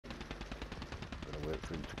wait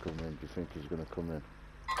for him to come in. Do you think he's going to come in?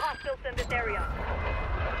 Hostiles in this area.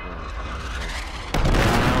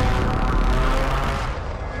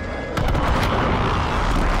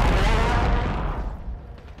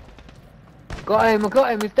 Got him, I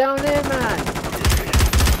got him, he's down here, man!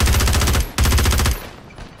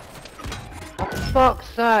 For fuck's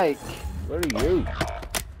sake! Where are you?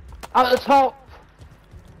 At the top!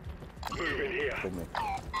 Moving here. Come in.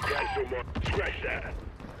 Cancel my... Scratch that.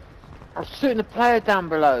 I'm shooting the player down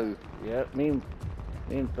below. Yeah, me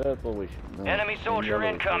and Purple wish. No, Enemy soldier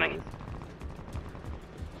incoming.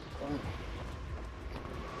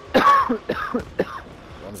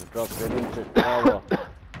 One's dropped it into tower.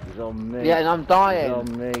 He's on me. Yeah, and I'm dying. He's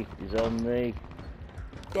on me. He's on me.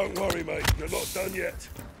 Don't worry, mate. You're not done yet.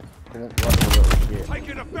 Come on, bloody little shit.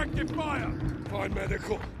 Taking effective fire. Find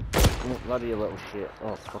medical. Come on, bloody you little shit.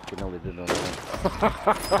 Oh, fucking hell, he did on that.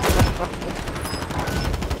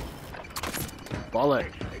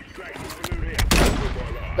 Bollocks.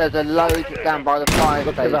 There's a load down by the fire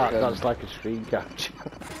Look station. at that, that's like a screen capture.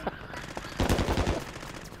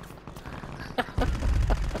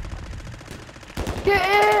 Get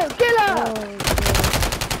him! Kill her!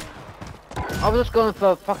 I was just going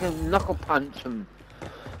for a fucking knuckle punch and...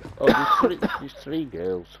 Oh, there's three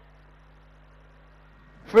girls.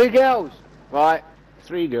 3 girls! Right.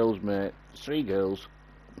 3 girls, mate. 3 girls.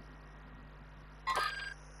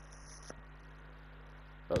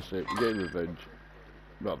 That's it, we're getting revenge.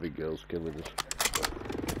 Not big girls killing us.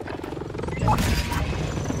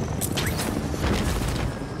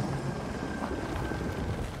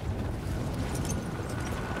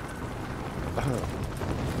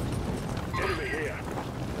 Enemy here.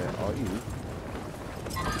 Where are you?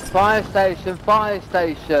 Fire station, fire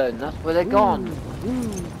station! That's where they're gone.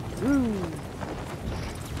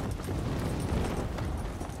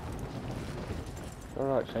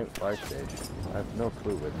 Alright, same fire station. I have no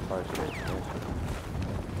clue where the fire station is.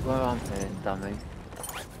 Where I'm here, dummy.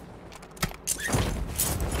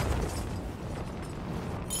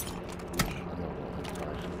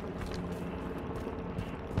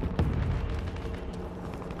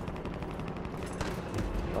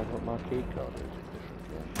 I've got my key card, is it different?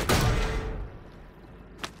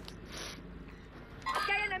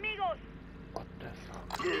 Okay, enemigos. What the fuck?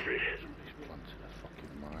 Moving. Somebody's planted a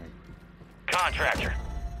fucking mine. Contractor.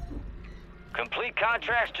 Complete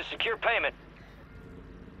contracts to secure payment.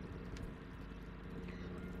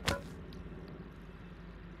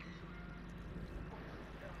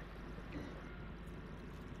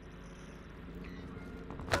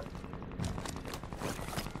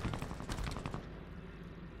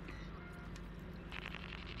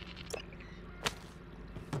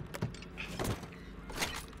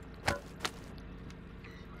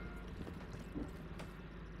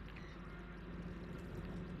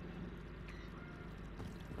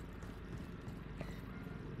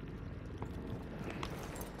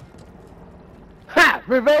 Ha!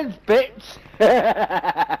 Revenge, bitch!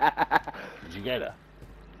 Did you get her?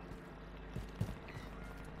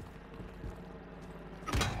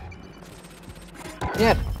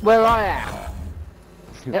 Yeah, where I am.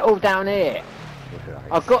 They're all down here.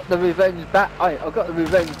 Right. I've got the revenge back. I've got the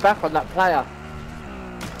revenge back on that player.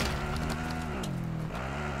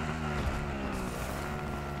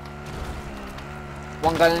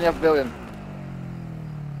 One guy in the other building.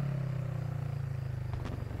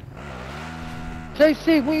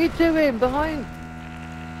 JC, what are you doing behind?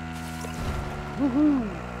 Woohoo!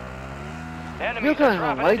 Enemies You're going are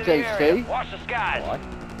wrong dropping way, into the area. JC. Watch the skies. Why?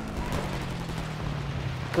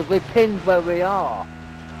 Because we're pinned where we are.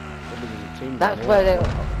 There's a team That's down where here. they-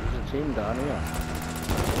 There's a team down here.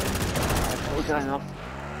 What are we going off?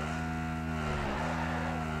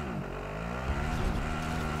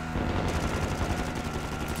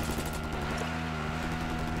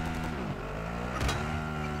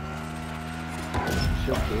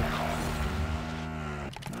 Shook it.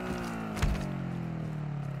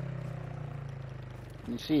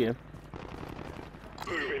 You see him?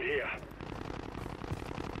 Moving here.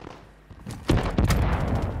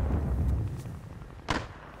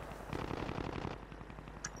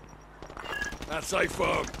 That's a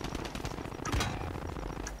firm.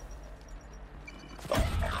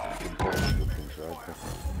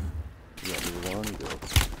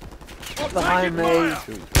 Behind me.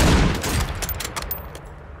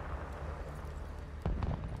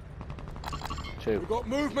 Two. We've got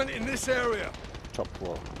movement in this area. Top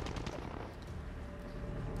floor.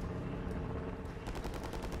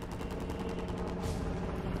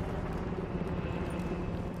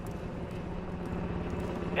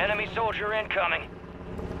 Enemy soldier incoming.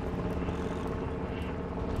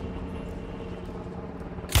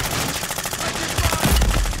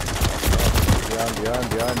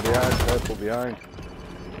 Behind, purple behind.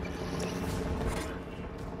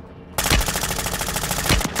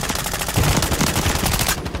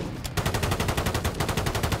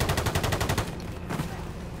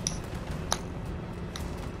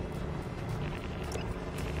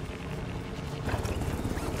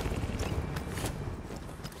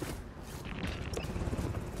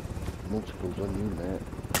 Multiples on you, mate.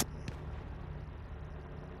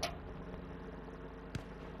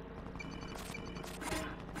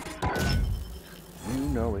 You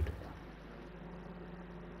know it.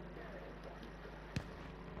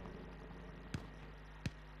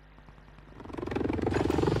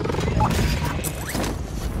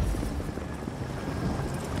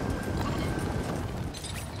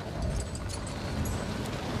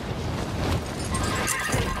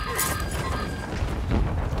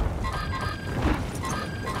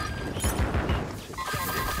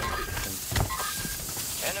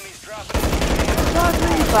 Enemies dropping. Drive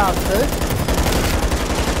me, bastard!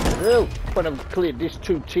 Well, when I've cleared this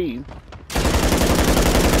 2 team.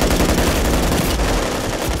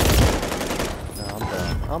 No, I'm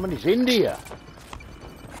down. How many's India?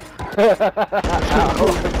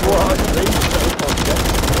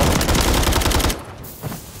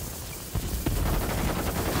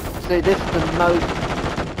 See, this is the most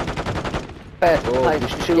best Oh, place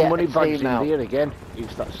there's to 2 get money a bags team in out. there again.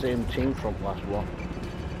 It's that same team from last one.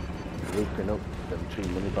 Looping up them 2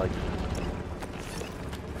 money bags.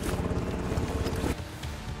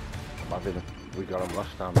 Loving them. We got them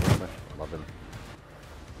last time, didn't we? Loving them.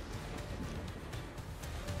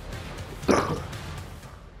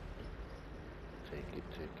 Take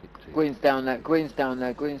it. Green's down there, green's down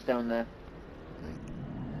there, green's down there.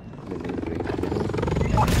 Green.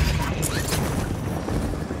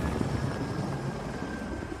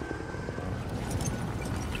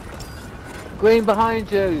 Green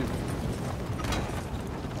behind you!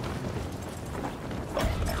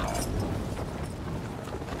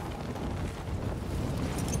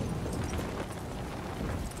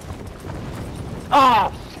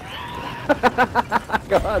 Oh!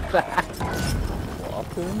 got attacked. What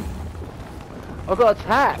happened? I got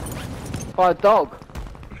attacked by a dog.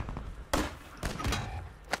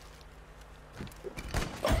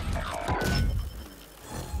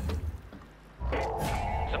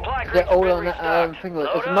 Supply They're crates all been on that restocked. thing. Load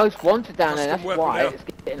There's the up. most wanted down there. Custom That's weapon why here. it's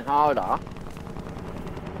getting harder.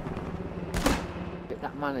 Get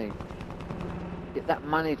that money. Get that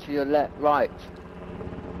money to your left, right.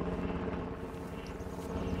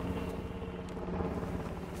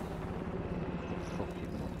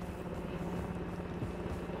 Fucking man.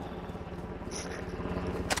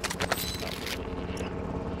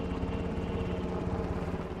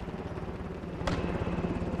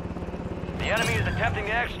 The enemy is attempting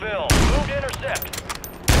to exfil. Move to intercept.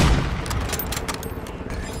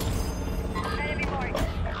 Enemy marked.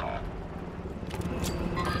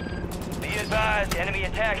 Be advised, enemy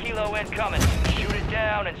attack helo incoming. Shoot it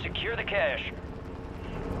down and secure the cache.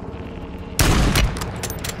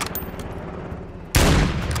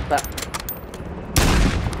 That.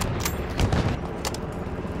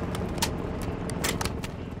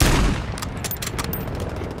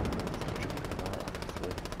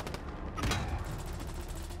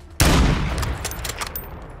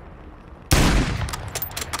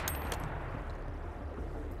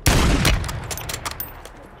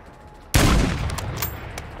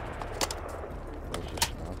 Where's the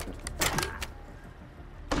sniper?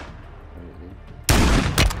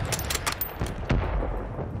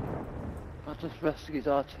 I just rescued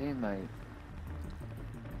our teammate.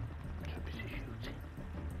 Too busy shooting.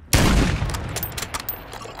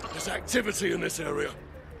 There's activity in this area.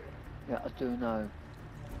 Yeah, I do know.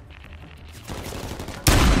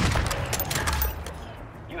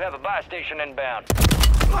 You have a buy station inbound.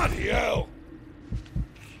 Bloody hell!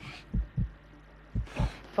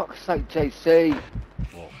 Fuck's sake, JC.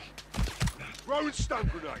 Throwing stun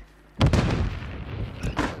grenade.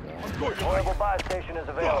 I've got you. Mobile buy station is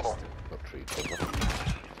available. Got tree cover.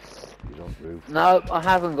 He's on roof. No, I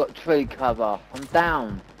haven't got tree cover. I'm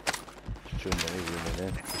down. There's too many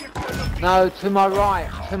women in. No, to my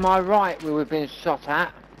right we were being shot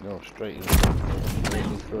at. No, straight in front. Straight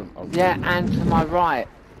in front. On Yeah, roof. and to my right.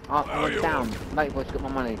 I Oh, was you down. Mate boy's got my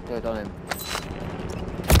money. Good on him.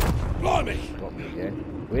 Blimey! Got me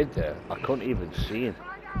again. Weird there. I couldn't even see him.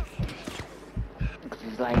 Because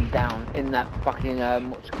he's laying down in that fucking,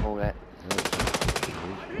 what you call it?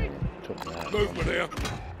 Took me out. Movement here.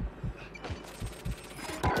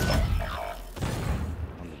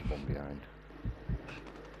 And there's one behind.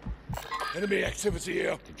 Enemy activity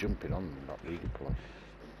here. They're jumping on that legal play.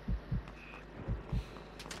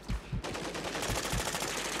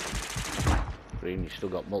 Green, you still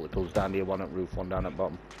got multiples down here, one at roof, one down at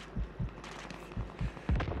bottom.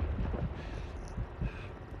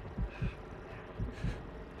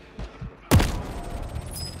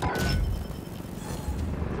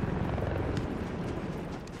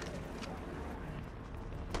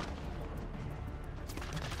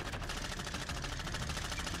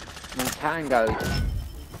 Tango.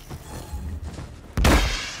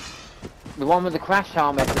 The one with the crash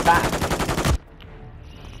arm at the back.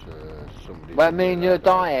 Somebody's Where in me and there, you're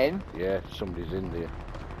dying. Yeah, somebody's in there.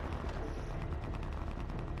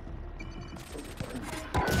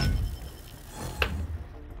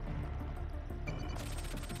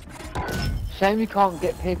 Shame you can't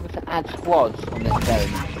get people to add squads on this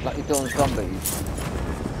game, like you do on Zombies.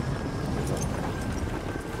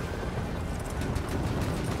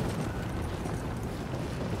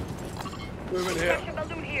 Moving here. Extraction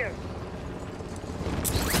balloon here.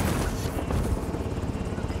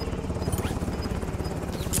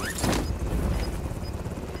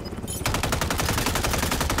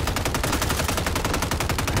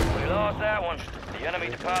 We lost that one. The enemy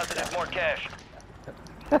deposited more cash.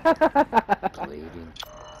 Bleeding.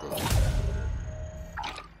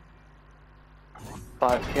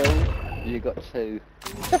 5 kills, you got 2.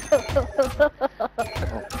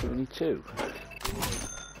 Oh, 22.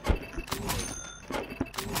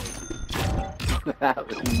 That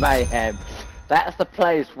was mayhem. That's the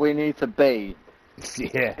place we need to be,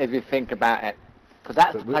 Yeah. if you think about it. Because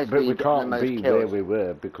that's the place where we you get the can't most be where kills. we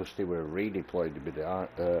were because they were redeployed behind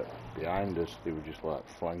us. They were just like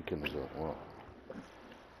flanking us or what?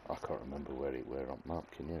 I can't remember where it were on map,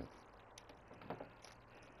 can you?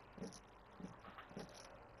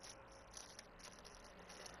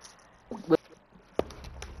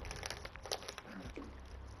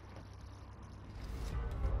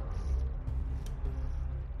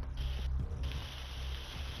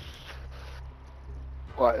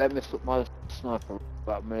 Right, let me slip my sniper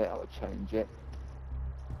about a minute, I'll change it.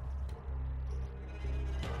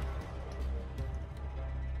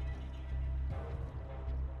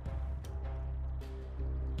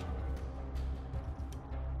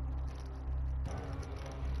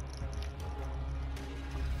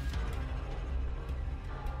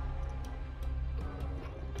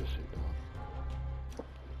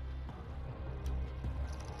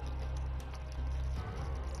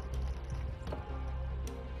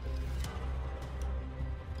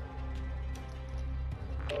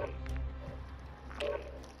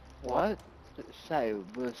 What did it say?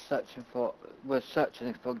 We're searching for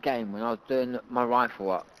a game when I was doing my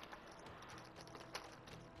rifle up.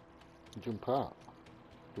 Jump out.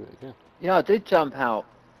 Do it again. Yeah, I did jump out.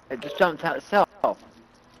 It just jumped out itself. Oh.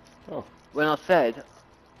 When I said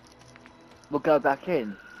we'll go back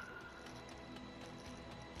in.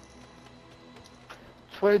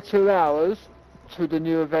 22 hours till the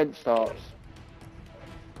new event starts.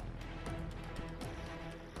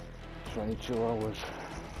 22 hours.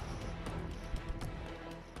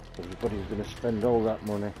 Everybody's going to spend all that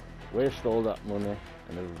money, waste all that money,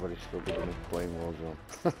 and everybody's still going to be playing Warzone.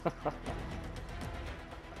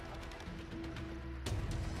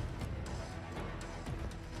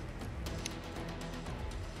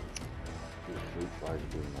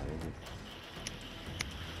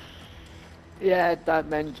 Yeah, don't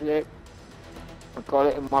mention it. I've got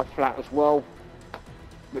it in my flat as well.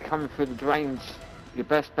 We're coming through the drains. Your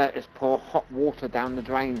best bet is pour hot water down the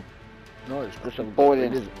drain. No, it's because I've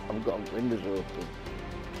boiling. got windows open.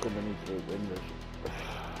 Coming in through windows.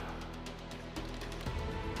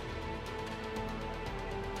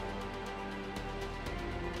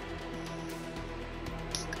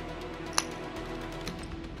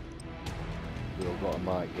 You all got a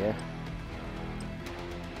mic, yeah?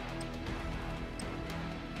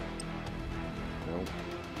 No.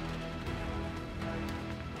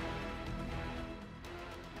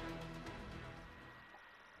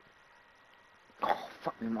 Oh,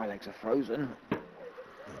 fuck me, my legs are frozen.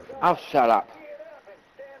 Oh, shut up.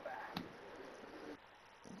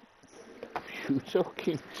 Who you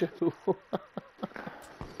talking to?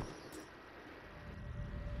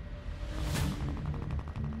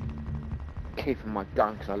 Keeping my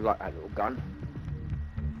gun because I like that little gun.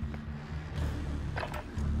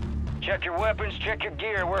 Check your weapons, check your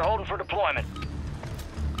gear. We're holding for deployment.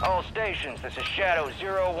 All stations, this is Shadow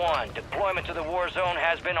 01. Deployment to the war zone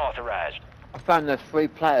has been authorized. I found there's 3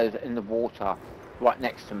 players in the water right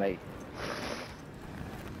next to me.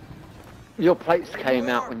 Your plates came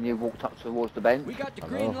out when you walked up towards the bench. We got the I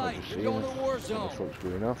green know, I light. just We're seen going it. to the war The zone. truck's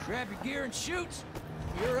going off. Grab your gear and shoot.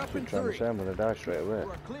 You're up in Trying to 3. say I'm going to die straight away.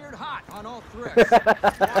 We're cleared hot on all threats.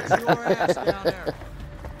 Watch your ass down there.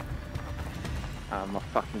 My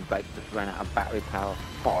fucking vape just ran out of battery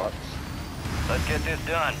this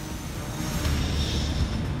done.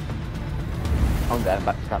 I'm going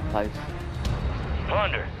back to that place.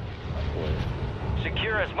 Plunder. Where?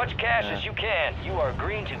 Secure as much cash as you can. You are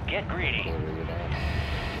green to get greedy. Where are you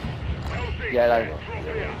now? Yellow.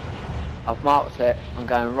 I've marked it. I'm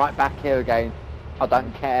going right back here again. I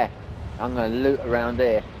don't care. I'm going to loot around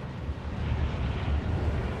here.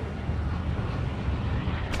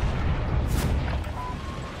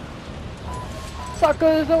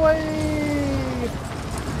 Suckers away!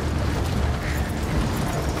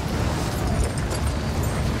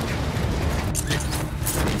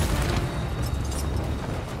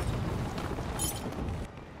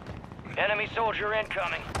 Enemy soldier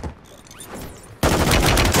incoming.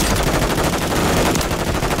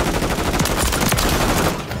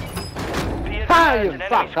 Be How advised, you an enemy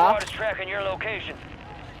fucker? squad is tracking your location.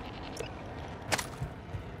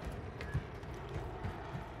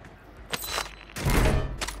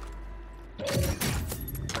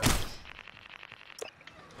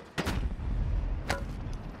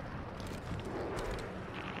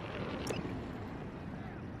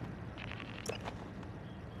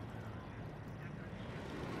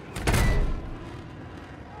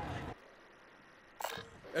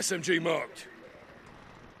 SMG marked.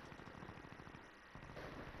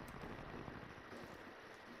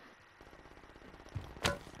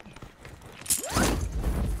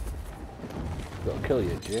 Got to kill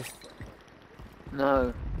you, Jay.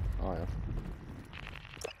 No. I have.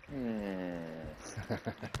 Yeah.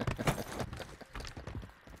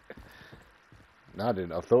 No, I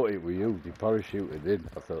didn't. I thought it were you. You parachuted in.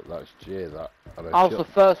 I thought that's Jay. That. And I was the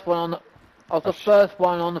first one on the... I was the first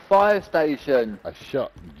one on the fire station. I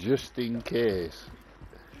shot just in case.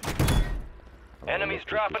 Enemies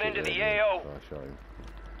dropping into the AO. So I shot him.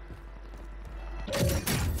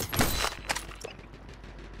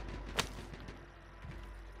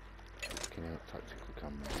 Fucking hell, tactical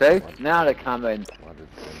camera. See? Now they're coming. Why did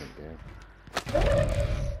they send it down?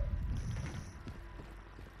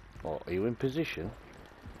 Oh, are you in position?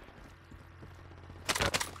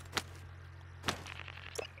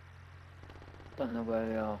 Don't know where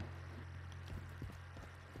they are.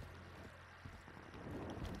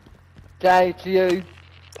 Jay, to you.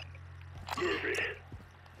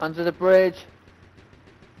 Under the bridge.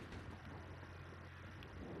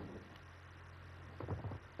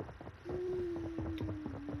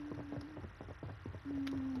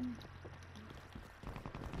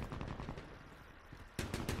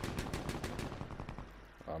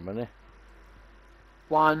 How many?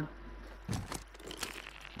 One.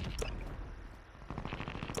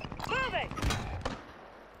 Moving!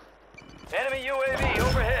 Enemy UAV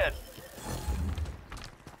overhead.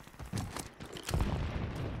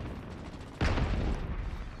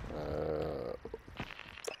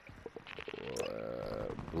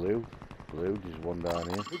 Blue. Blue, there's one down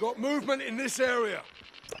here. We got movement in this area.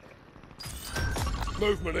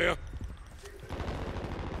 Movement here.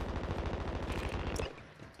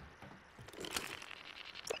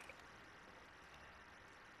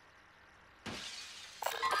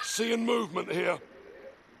 Seeing movement here.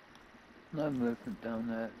 No movement down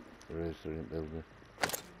there. There is, they're in the building.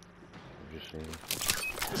 I've just seen him.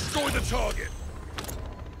 Destroy the target.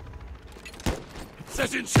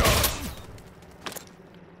 Set in charge.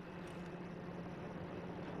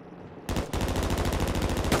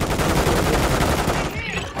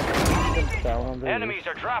 Enemies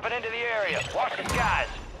are dropping into the area. Watch the skies.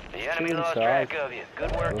 The enemy lost inside. track of you.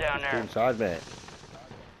 Good work down Two there. inside, mate.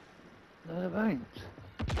 No, they ain't.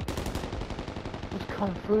 Just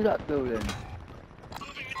come through that building.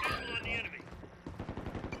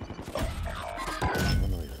 Oh,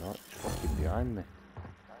 no, he's not. He's fucking behind me.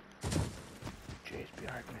 Jay's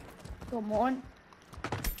behind me. Come on.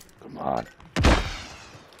 Come on.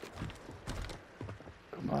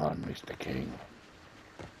 Come on, Mr. King.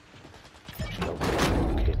 Still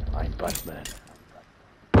fucking, I'm Batman.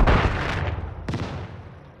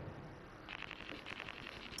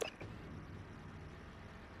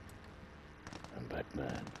 I'm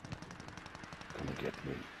Batman. Come and get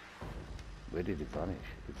me. Where did he vanish?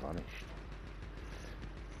 He vanished.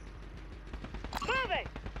 Moving!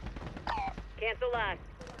 Cancel line.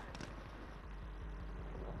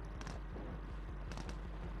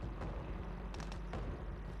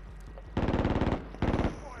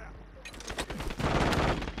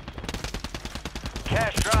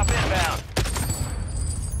 Cash drop inbound.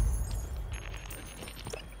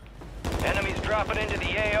 Enemies dropping into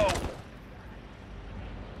the AO.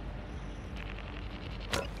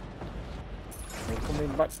 We're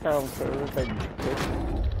coming back down for a revenge, kid.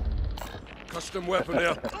 Custom weapon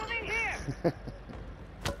here. Moving here!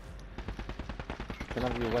 can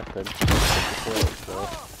have your weapon. So.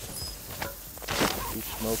 You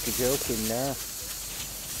smoky joking now.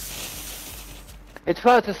 It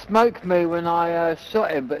tried to smoke me when I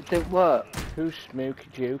shot him, but it didn't work. Who's smoky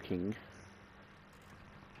joking?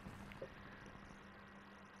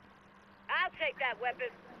 I'll take that weapon.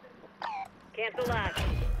 Cancel last.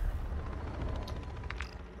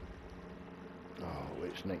 Oh,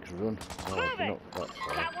 it's next run. Oh, Move it. not that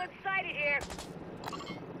far. Got one sighted here.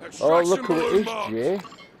 Oh, Extraction look who it balloon is, marked. Jay.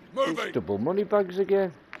 Moving. It's double money bags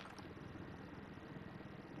again.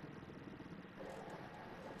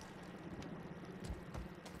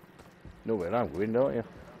 Know where I'm going, don't you?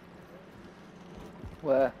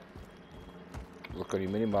 Where? Look on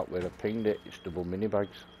your minimap where I pinged it. It's double mini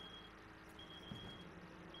bags.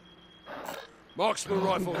 Marksman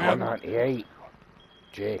rifle Car here. 98.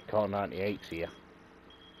 Jay, car 98's here.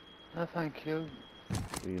 No, thank you.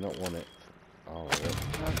 Do you not want it? Oh,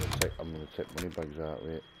 yeah. I'm gonna take money bags out of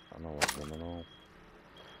it. I know what one and all.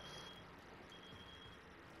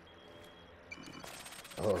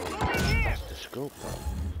 Oh, that's the scope.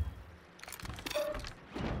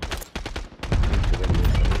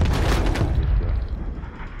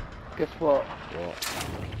 Guess what? What?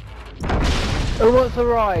 Who wants a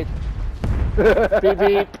ride? Beep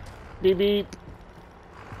beep, beep beep.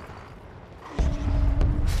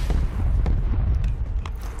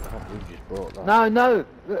 I can't believe you just brought that. No, no.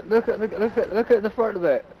 Look at the front of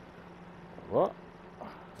it. What?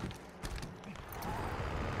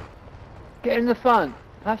 Get in the front,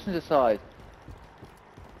 passenger side.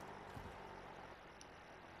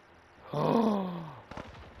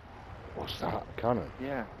 What's that? Cannon?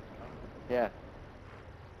 Yeah. Yeah.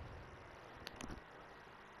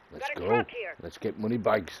 Let's Got a go. truck here. Let's get money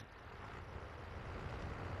bags.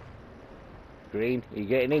 Green, are you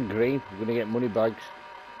getting in, Green? We're gonna get money bags.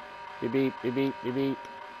 Beep beep, beep beep, beep beep.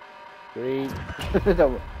 Green,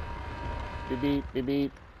 No. beep beep, beep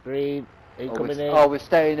beep. Green, are you Oh, coming in? we're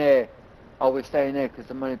staying here. Oh, we're staying here because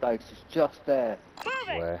the money bags is just there. Move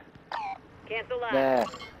it. Where? Cancel last. There.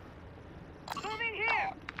 Moving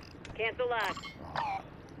here. Cancel last.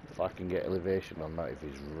 If I can get elevation on that, if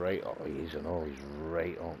he's right on, he's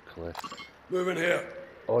right on cliff. Moving here.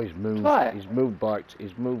 Oh, he's moved. Try it. He's moved back.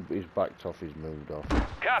 He's backed off. He's moved off.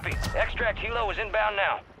 Copy. Extract helo is inbound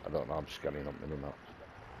now. I don't know. I'm scanning up minimaps.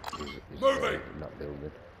 He's Moving. in that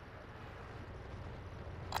building.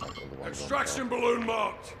 That other one's on Extraction balloon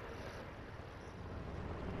marked. top.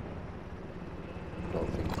 Don't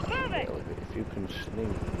think I can get elevation. If you can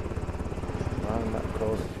sneak around that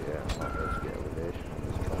corner, yeah, I might be able to get elevation on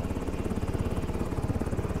this car.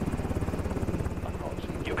 I can't see.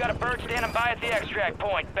 You've got a bird standing by at the extract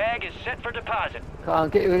point. Bag is set for deposit.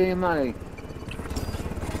 Can't get rid of your money.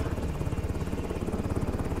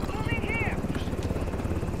 Moving here.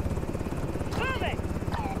 Move it.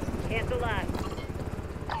 Cancel last.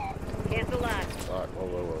 Cancel last. Right,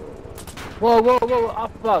 whoa. Whoa,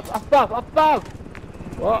 up above.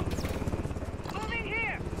 What? Moving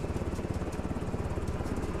here.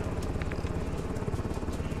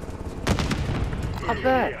 Up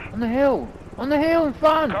there, on the hill in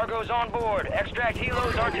front. Cargo's on board. Extract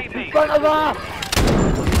helos RTB. In front of us.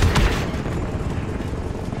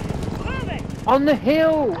 Move it. On the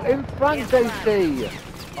hill, in front, JC.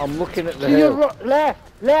 I'm looking at the To your hill. left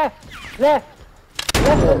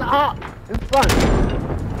and up, in front.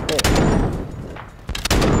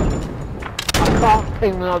 I can't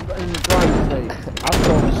ping when I'm in the driver's seat. I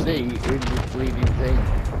can't see in this bleeding thing.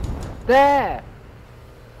 There.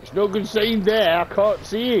 It's no good saying there. I can't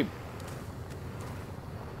see him.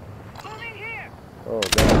 Moving here. Oh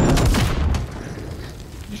god.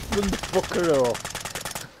 Just run the fucker off.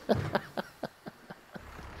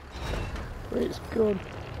 Wait, it's gone.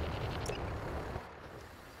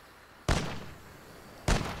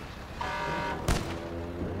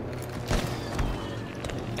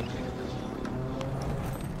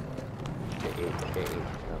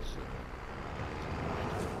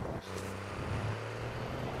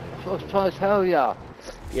 That's what I was trying to tell ya.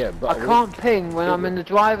 Yeah, but I can't ping when I'm in the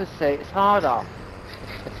driver's seat. It's harder.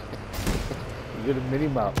 You got a mini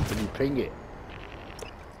map and you ping it.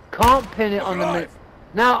 Can't pin it on the Drive.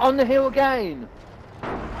 now on the hill again.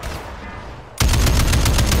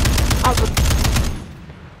 Up the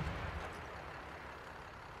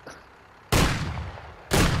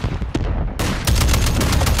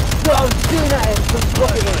Look, I was shooting at it, but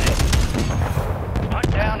spotted it. Hunt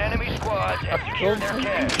down enemy squads and secure their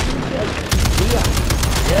cash.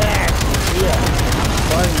 Yes, yeah.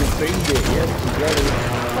 Finally pinged it. Yes, you got it.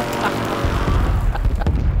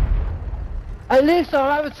 At least our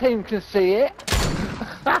other team can see it.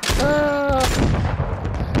 Look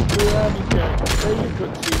There you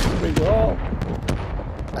could see the big hole.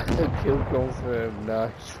 Kill confirmed,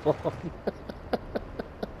 nice one.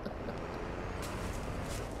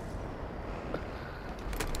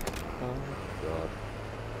 Oh god.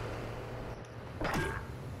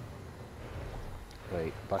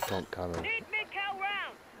 Wait, back on cannon. Need mid-cal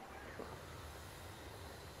round.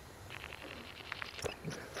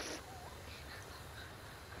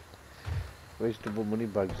 Where's double money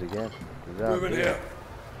bags again? Moving here.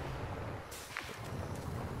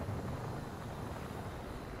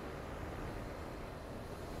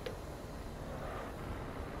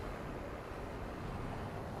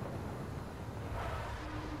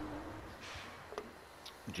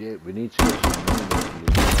 Jake, we need to get some money.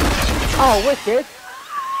 Oh, wicked!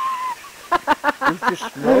 Who's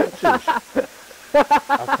just smoked us?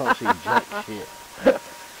 I can't see jack shit.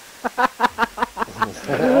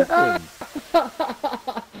 What happened?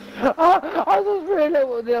 I just realised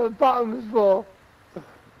what the other button was for.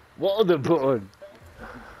 What other button?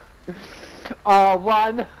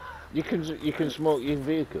 R1. You can smoke your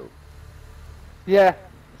vehicle. Yeah,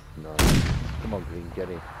 No. Come on, Green, get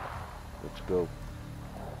in. Let's go.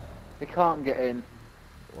 you can't get in.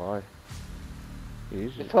 Why?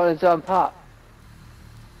 Easy. You're trying to jump up.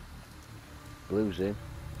 Blue's in.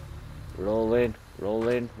 Roll in. Roll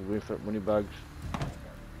in. We're going for money bags.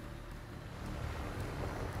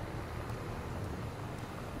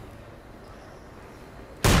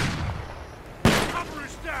 Cover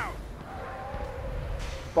is down.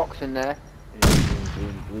 Box in there. Yeah, Green's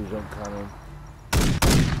in. Blue's on cannon.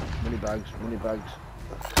 Money bags. Money bags.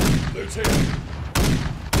 Blue's here.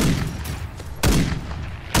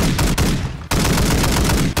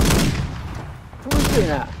 Who's doing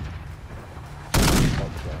that?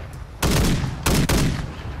 Box out.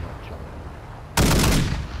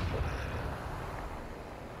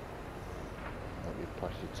 That'll be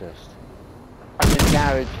pass your test. I'm in the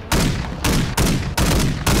garage.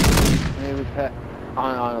 Here we put.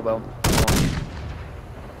 I will.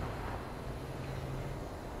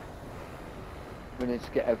 We need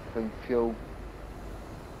to get everything fuel.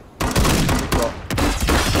 We've got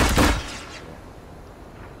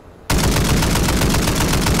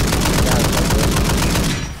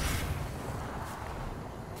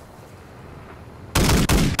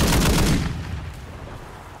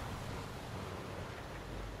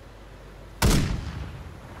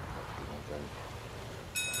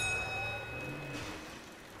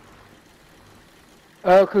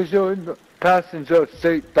oh, 'cause you're in the passenger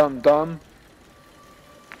seat, dum-dum.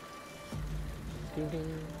 Ding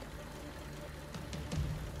ding.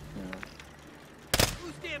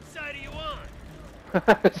 Whose damn side are you on?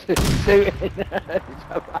 Just shooting.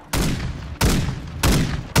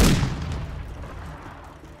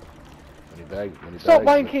 Money bags. Money Stop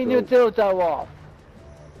bags. wanking let's your go. dildo off.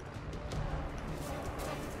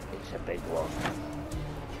 It's a big one.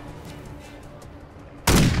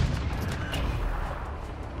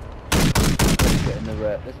 Let's get in the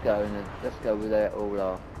rep. Let's go in. Let's go with that all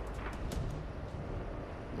are.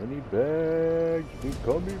 Money bags, we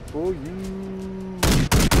coming for you.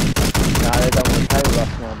 No, they don't want to pay with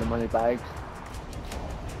us now. The money bags.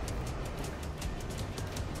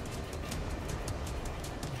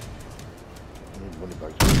 Money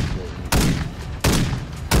bags.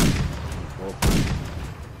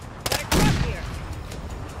 Got a truck here.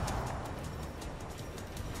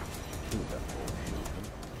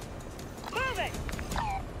 Move it.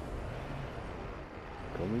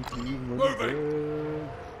 Coming to you, money Moving.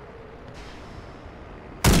 bags.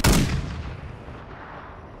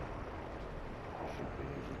 Should be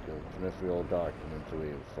easy to go. And if we all die, come into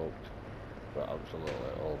here fucked. But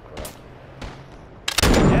absolutely all crap.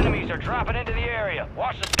 Enemies are dropping into the area.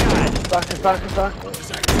 Watch the skies. Back and back and back.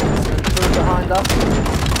 Through behind us.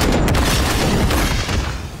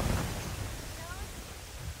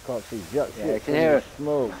 Can't see jack Yeah, shit I can from hear the it.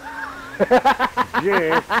 smoke.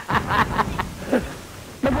 Jake.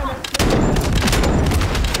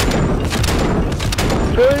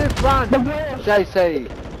 Through the front. JC.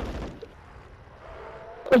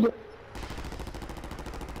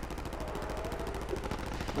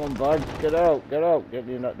 Come on, bud. Get out. Get out. Get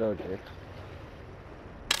me in that door, Jake.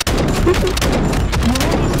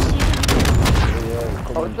 Yeah,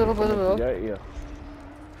 come Oh, on, it's over Jake, the road. get out here.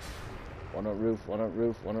 One up roof, one up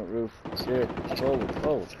roof, one up roof. Jake, forward,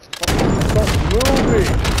 forward. Stop moving!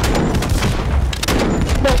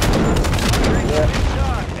 Yeah.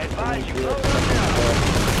 Advise you close them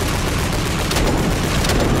down.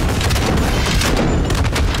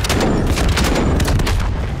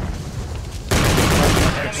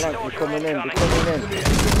 Flank, you're coming in, you're coming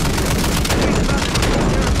in.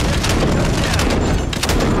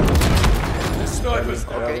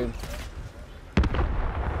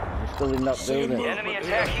 still in that building. Enemy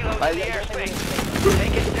attack helos in the airspace.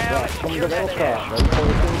 Take it down Right, and come secure the that fuck area. out, then pull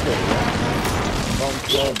it into it. Bottom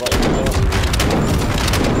floor, bottom floor.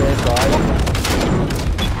 Yeah, guys.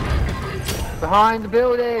 Behind the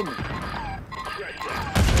building!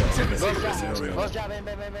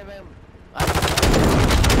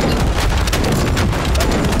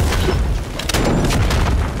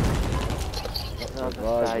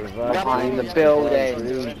 Revive, Behind the revive building.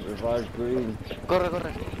 green, revive green. Corre,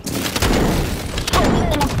 corre.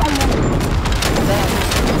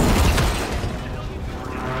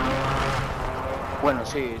 Bueno,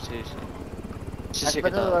 sí, sí, sí. Sí, sí,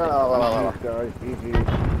 que todo. GG, guys, GG.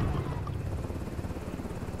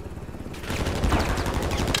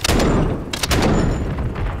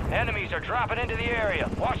 Enemies are dropping into the area.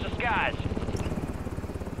 Watch the skies.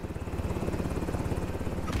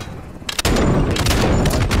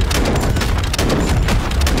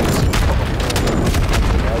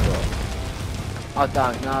 I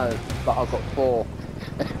don't know, but I've got 4.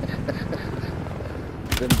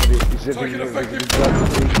 Taking effective.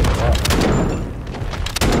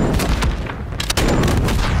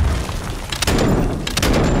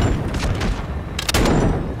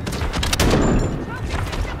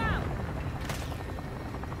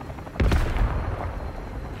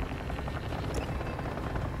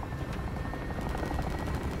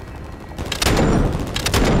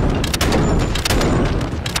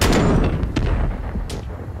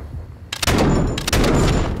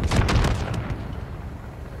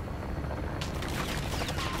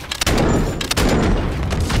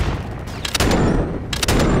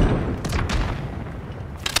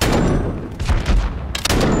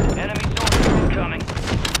 Enemy soldiers incoming.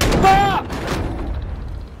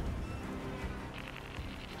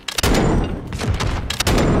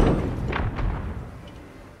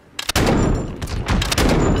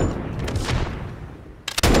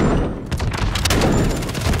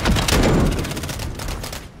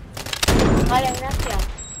 Vale, gracias.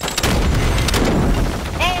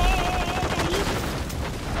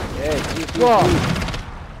 What?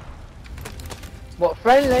 What,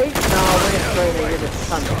 friendly? No, we're friendly with the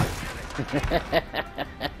sun.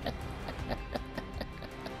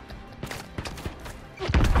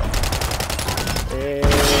 Hey,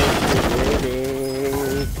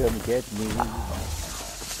 lady, come get me.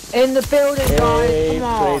 In the building, guys, Hey, come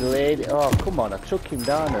on. pretty lady. Oh, come on, I took him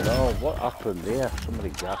down and all. What happened there? Somebody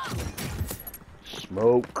gassed me.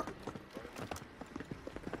 Smoke.